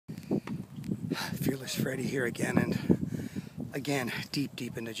Fearless Freddy here again, and again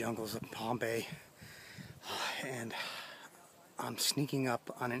deep in the jungles of Palm Bay, and I'm sneaking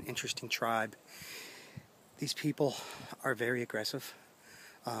up on an interesting tribe. These people are very aggressive.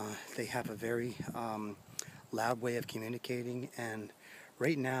 They have a very loud way of communicating, and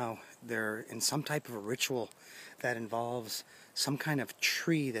right now they're in some type of a ritual that involves some kind of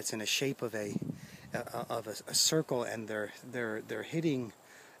tree that's in a shape of a circle, and they're hitting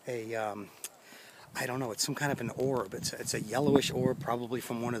a I don't know, it's some kind of an orb. It's a yellowish orb, probably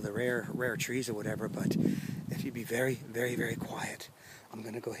from one of the rare trees or whatever. But if you'd be very quiet, I'm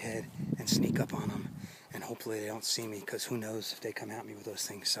gonna go ahead and sneak up on them, and hopefully they don't see me, because who knows if they come at me with those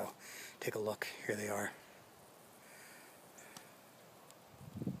things. So take a look. Here they are.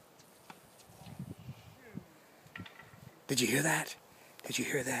 Did you hear that? Did you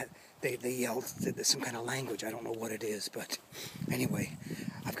hear that? They yelled some kind of language. I don't know what it is, but anyway,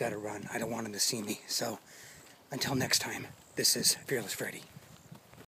 I've got to run. I don't want them to see me. So until next time, this is Fearless Freddy.